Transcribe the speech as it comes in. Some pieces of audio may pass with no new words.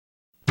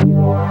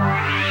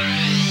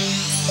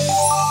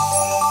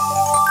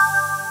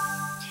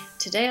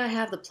Today I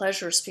have the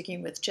pleasure of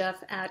speaking with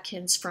Geoff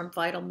Atkins from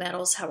Vital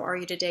Metals. How are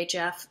you today,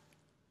 Geoff?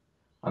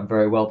 I'm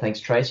very well, thanks,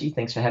 Tracy.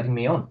 Thanks for having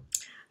me on.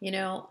 You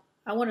know,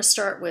 I want to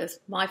start with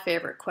my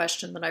favorite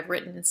question that I've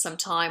written in some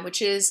time,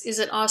 which is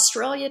it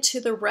Australia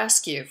to the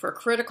rescue for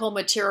critical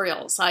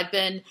materials? I've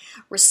been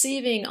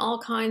receiving all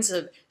kinds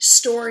of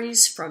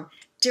stories from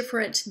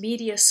different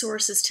media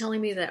sources telling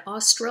me that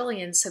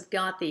Australians have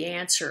got the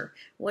answer.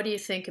 What do you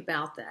think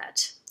about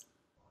that?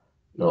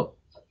 Look,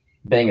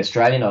 being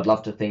Australian, I'd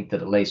love to think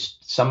that at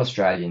least some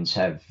Australians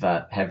have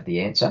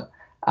the answer.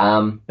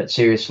 But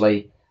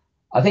seriously,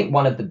 I think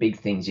one of the big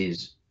things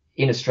is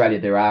in Australia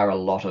there are a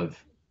lot of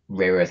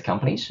rare earth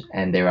companies,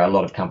 and there are a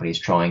lot of companies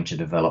trying to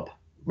develop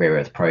rare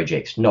earth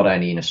projects, not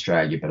only in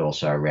Australia but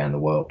also around the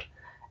world.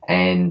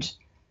 And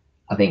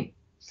I think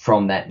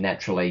from that,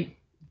 naturally,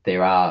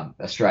 there are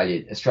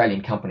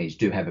Australian companies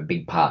do have a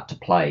big part to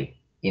play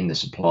in the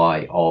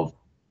supply of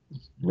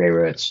rare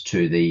earths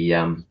into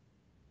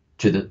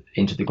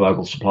the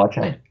global supply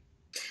chain.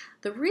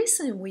 The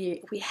reason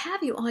we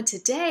have you on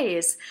today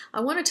is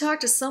I want to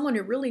talk to someone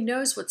who really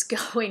knows what's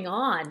going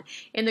on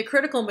in the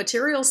critical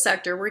materials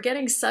sector. We're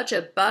getting such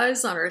a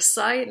buzz on our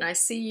site, and I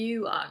see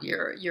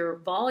your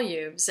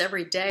volumes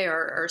every day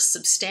are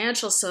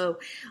substantial. So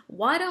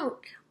why don't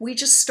we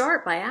just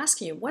start by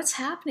asking you what's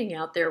happening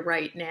out there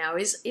right now?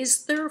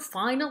 Is there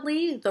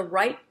finally the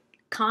right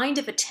kind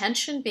of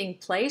attention being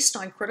placed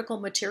on critical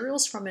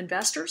materials from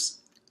investors?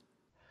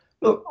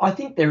 Look, I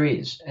think there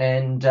is,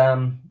 and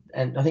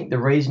I think the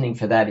reasoning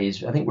for that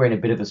is I think we're in a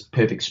bit of a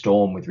perfect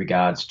storm with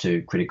regards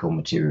to critical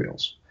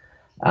materials.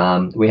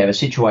 We have a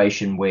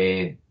situation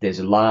where there's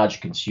a large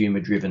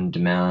consumer-driven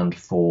demand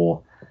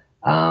for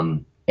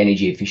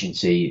energy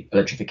efficiency,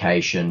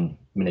 electrification,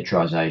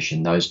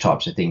 miniaturization, those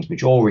types of things,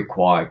 which all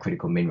require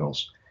critical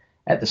minerals.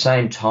 At the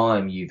same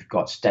time, you've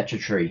got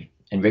statutory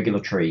and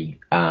regulatory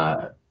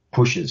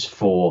pushes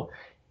for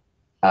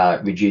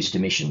reduced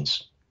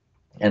emissions.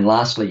 And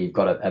lastly, you've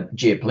got a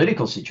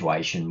geopolitical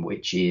situation,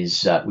 which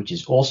is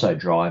also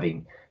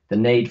driving the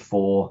need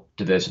for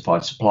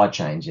diversified supply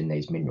chains in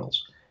these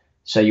minerals.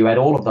 So you add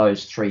all of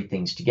those three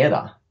things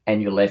together, and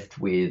you're left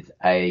with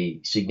a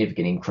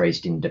significant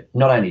increase in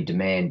not only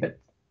demand, but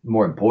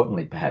more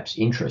importantly, perhaps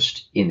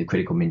interest in the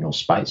critical mineral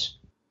space.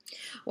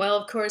 Well,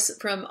 of course,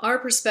 from our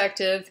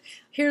perspective,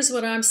 here's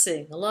what I'm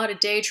seeing. A lot of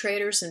day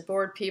traders and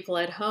bored people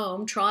at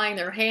home trying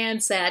their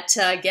hands at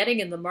getting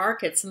in the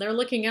markets, and they're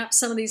looking up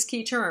some of these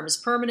key terms.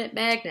 Permanent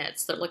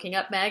magnets, they're looking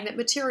up magnet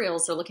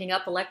materials, they're looking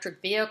up electric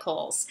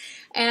vehicles,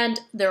 and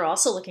they're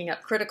also looking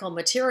up critical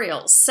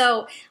materials.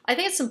 So I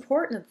think it's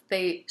important that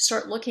they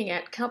start looking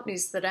at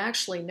companies that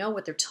actually know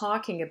what they're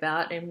talking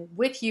about, and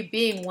with you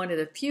being one of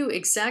the few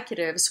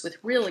executives with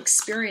real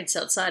experience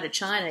outside of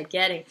China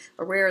getting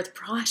a rare earth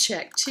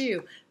project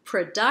to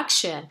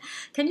production.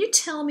 Can you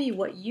tell me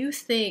what you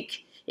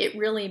think it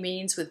really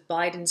means with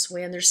Biden's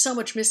win? There's so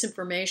much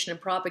misinformation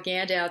and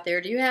propaganda out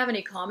there. Do you have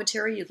any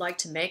commentary you'd like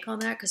to make on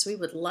that? Because we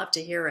would love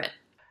to hear it.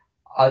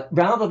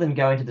 Rather than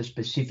go into the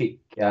specific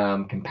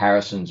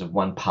comparisons of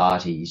one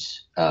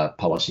party's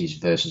policies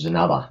versus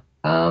another,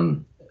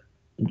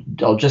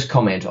 I'll just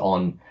comment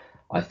on,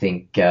 I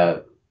think,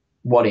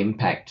 what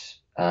impact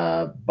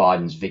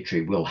Biden's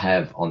victory will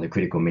have on the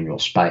critical mineral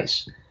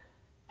space.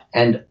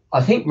 And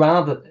I think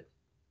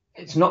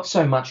it's not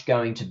so much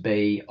going to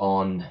be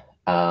on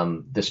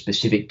the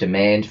specific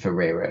demand for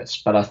rare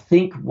earths, but I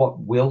think what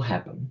will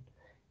happen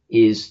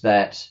is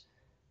that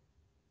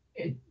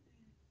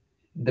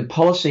the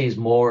policy is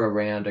more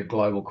around a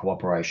global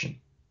cooperation.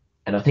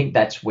 And I think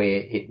that's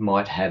where it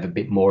might have a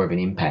bit more of an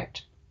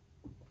impact,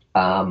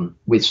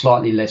 with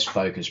slightly less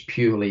focus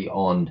purely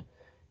on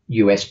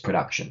US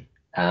production,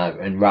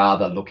 and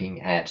rather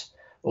looking at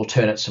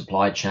alternate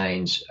supply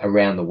chains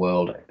around the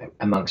world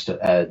amongst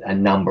a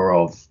number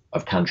of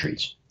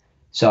countries.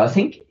 So I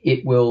think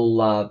it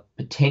will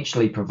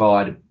potentially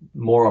provide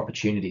more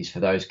opportunities for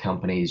those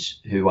companies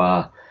who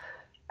are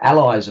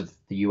allies of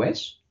the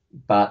US,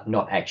 but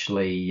not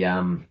actually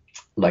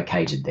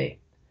located there.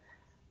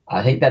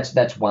 I think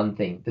that's one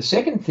thing. The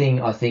second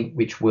thing I think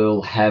which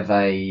will have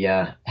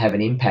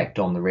an impact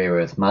on the rare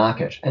earth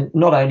market, and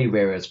not only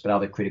rare earths but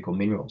other critical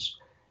minerals,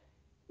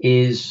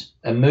 is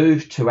a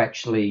move to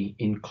actually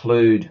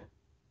include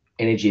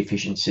energy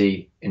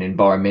efficiency and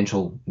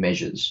environmental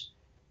measures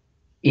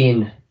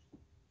in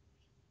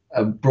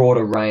a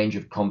broader range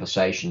of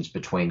conversations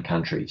between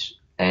countries.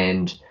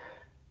 And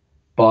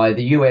by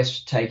the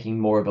US taking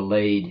more of a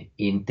lead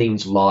in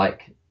things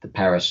like the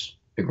Paris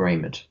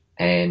Agreement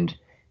and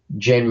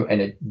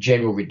a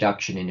general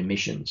reduction in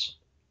emissions,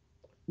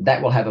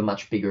 that will have a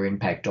much bigger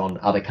impact on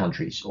other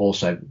countries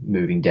also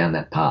moving down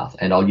that path.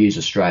 And I'll use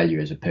Australia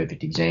as a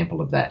perfect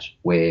example of that,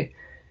 where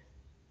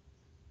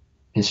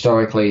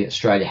historically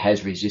Australia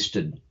has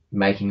resisted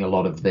making a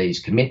lot of these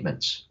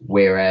commitments,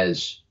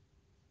 whereas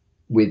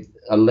with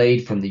a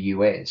lead from the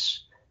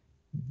US,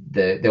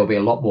 there'll be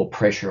a lot more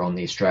pressure on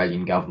the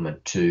Australian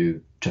government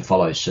to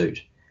follow suit.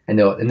 And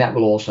that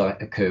will also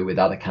occur with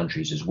other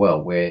countries as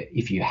well, where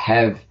if you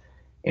have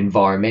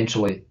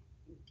environmental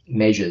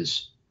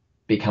measures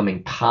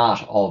becoming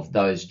part of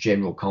those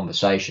general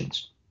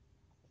conversations,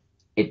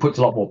 it puts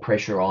a lot more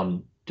pressure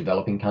on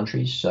developing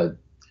countries.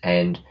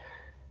 And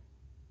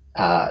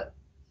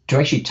to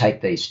actually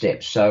take these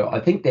steps. So I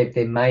think that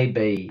there may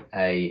be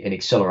an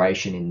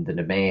acceleration in the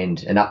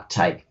demand and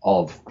uptake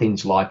of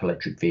things like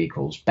electric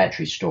vehicles,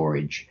 battery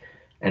storage,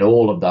 and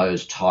all of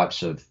those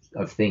types of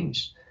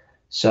things.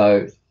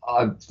 So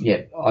I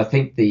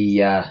think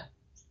the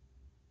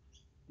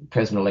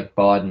President-elect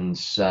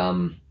Biden's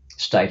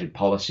stated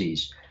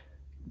policies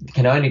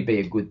can only be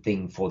a good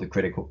thing for the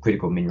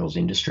critical minerals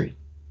industry.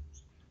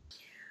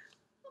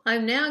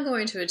 I'm now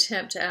going to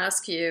attempt to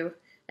ask you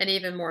an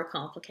even more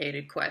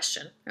complicated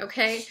question.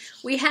 Okay,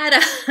 we had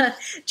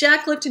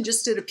Jack Lipton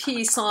just did a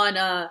piece on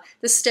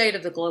the state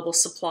of the global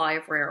supply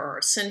of rare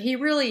earths, and he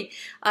really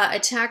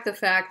attacked the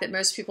fact that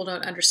most people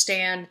don't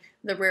understand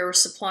the rare earth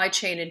supply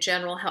chain in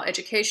general, how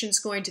education is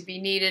going to be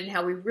needed,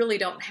 how we really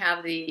don't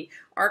have the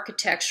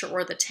architecture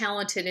or the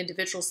talented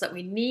individuals that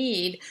we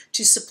need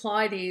to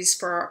supply these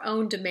for our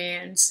own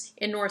demands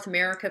in North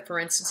America, for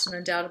instance, and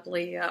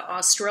undoubtedly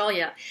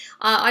Australia.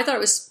 I thought it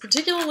was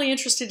particularly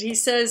interesting. He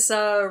says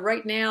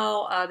right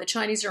now the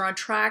Chinese are on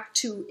track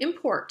to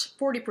import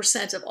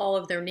 40% of all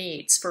of their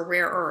needs for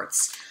rare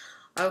earths.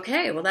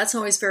 Okay, well, that's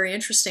always very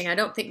interesting. I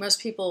don't think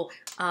most people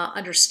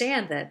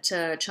understand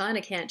that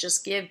China can't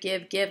just give,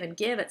 and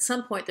give. At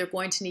some point, they're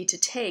going to need to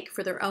take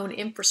for their own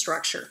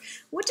infrastructure.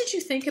 What did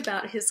you think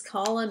about his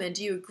column, and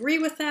do you agree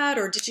with that,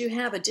 or did you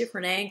have a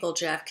different angle,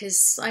 Geoff?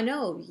 Because I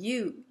know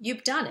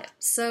you've done it.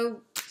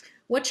 So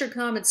what's your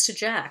comments to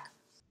Jack?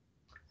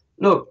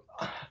 Look,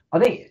 I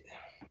think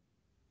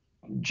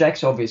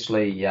Jack's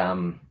obviously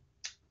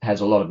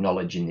has a lot of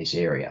knowledge in this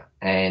area,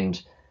 and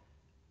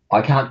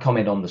I can't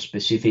comment on the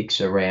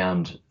specifics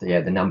around the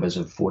numbers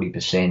of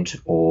 40%,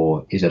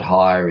 or is it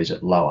higher, is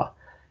it lower?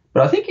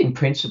 But I think in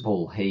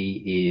principle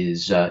he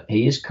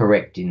is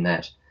correct in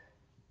that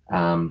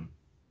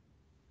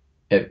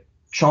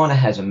China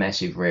has a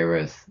massive rare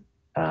earth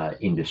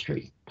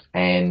industry,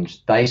 and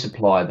they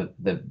supply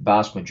the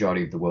vast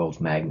majority of the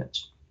world's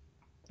magnets.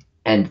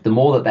 And the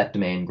more that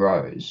demand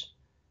grows,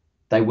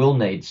 they will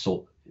need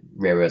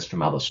rare earths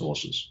from other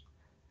sources.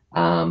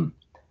 And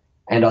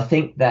I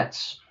think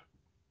that's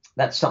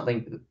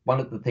something, one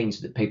of the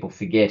things that people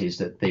forget is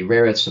that the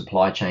rare earth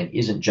supply chain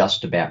isn't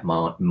just about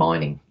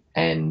mining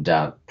and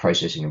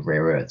processing of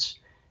rare earths.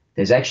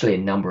 There's actually a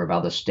number of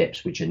other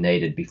steps which are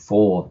needed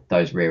before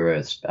those rare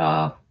earths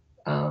are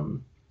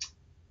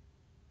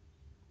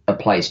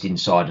placed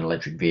inside an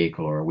electric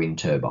vehicle or a wind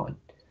turbine.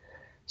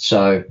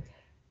 So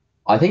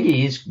I think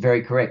he is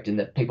very correct in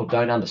that people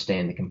don't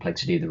understand the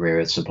complexity of the rare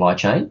earth supply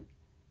chain,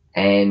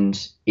 and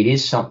it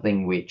is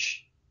something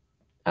which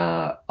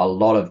a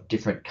lot of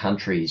different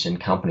countries and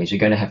companies are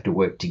going to have to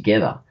work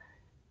together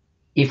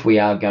if we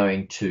are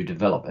going to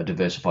develop a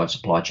diversified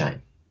supply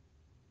chain.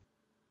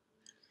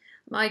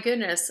 My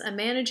goodness, a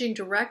managing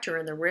director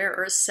in the rare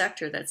earth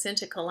sector that's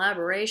into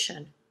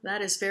collaboration.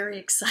 That is very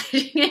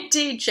exciting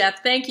indeed, Geoff.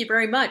 Thank you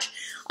very much.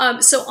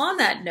 So on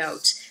that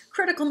note,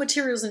 critical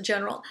materials in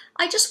general,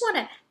 I just want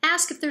to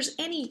ask if there's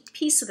any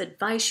piece of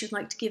advice you'd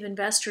like to give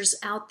investors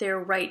out there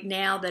right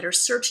now that are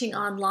searching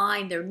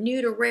online. They're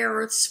new to rare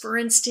earths, for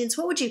instance.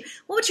 What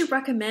would you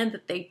recommend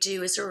that they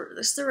do? Is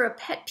there a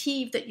pet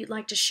peeve that you'd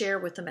like to share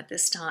with them at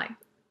this time?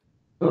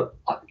 Well,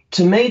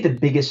 to me, the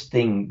biggest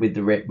thing with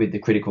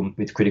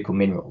critical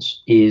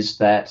minerals is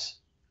that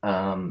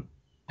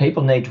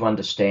people need to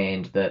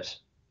understand that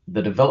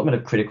the development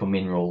of critical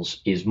minerals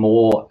are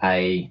more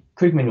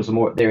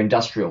they're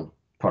industrial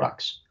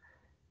products.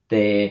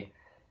 They're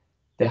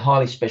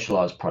highly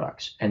specialized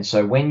products. And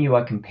so when you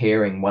are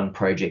comparing one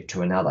project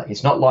to another,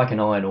 it's not like an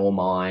iron ore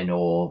mine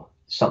or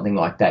something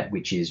like that,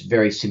 which is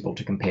very simple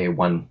to compare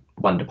one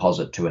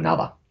deposit to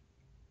another.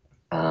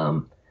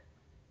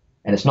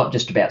 And it's not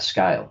just about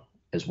scale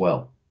as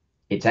well.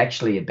 It's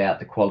actually about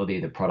the quality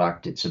of the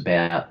product. It's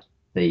about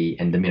the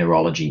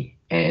mineralogy,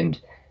 and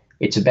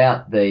it's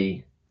about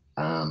the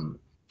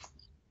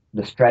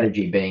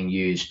strategy being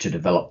used to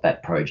develop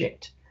that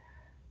project.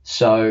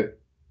 So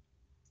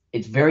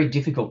it's very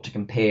difficult to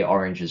compare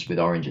oranges with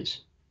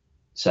oranges.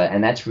 So,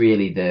 and that's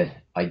really the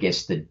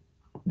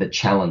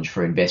challenge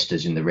for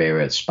investors in the rare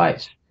earth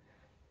space.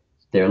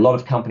 There are a lot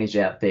of companies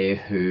out there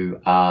who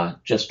are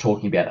just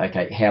talking about,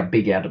 okay, how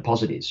big our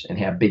deposit is and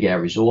how big our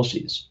resource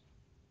is.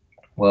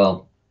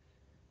 Well,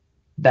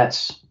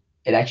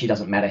 it actually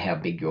doesn't matter how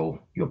big your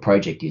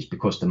project is,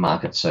 because the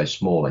market's so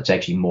small. It's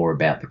actually more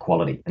about the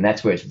quality. And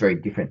that's where it's very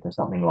different to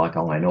something like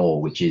iron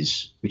ore, which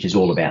is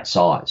all about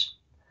size.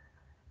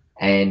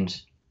 And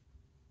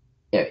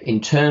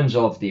in terms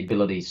of the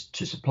abilities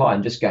to supply,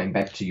 and just going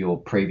back to your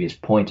previous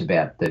point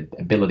about the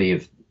ability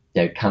of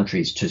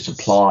countries to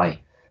supply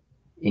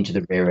into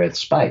the rare earth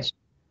space,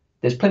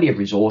 there's plenty of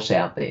resource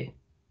out there,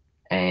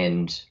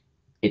 and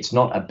it's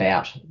not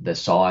about the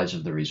size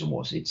of the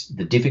resource. It's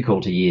the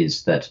difficulty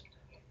is that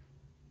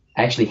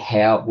actually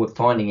how we're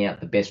finding out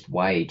the best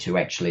way to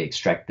actually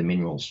extract the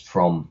minerals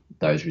from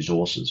those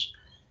resources.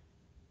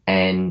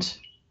 And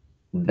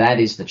that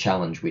is the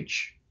challenge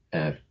which,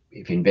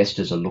 if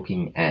investors are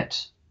looking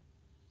at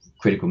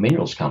critical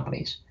minerals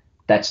companies,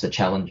 that's the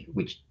challenge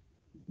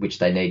which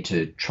they need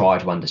to try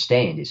to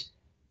understand is,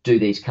 do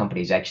these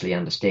companies actually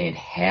understand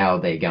how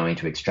they're going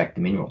to extract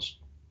the minerals?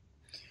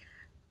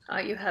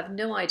 You have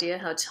no idea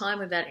how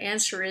timely that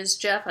answer is,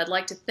 Geoff. I'd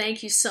like to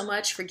thank you so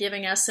much for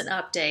giving us an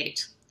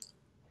update.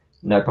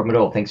 No problem at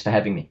all. Thanks for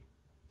having me.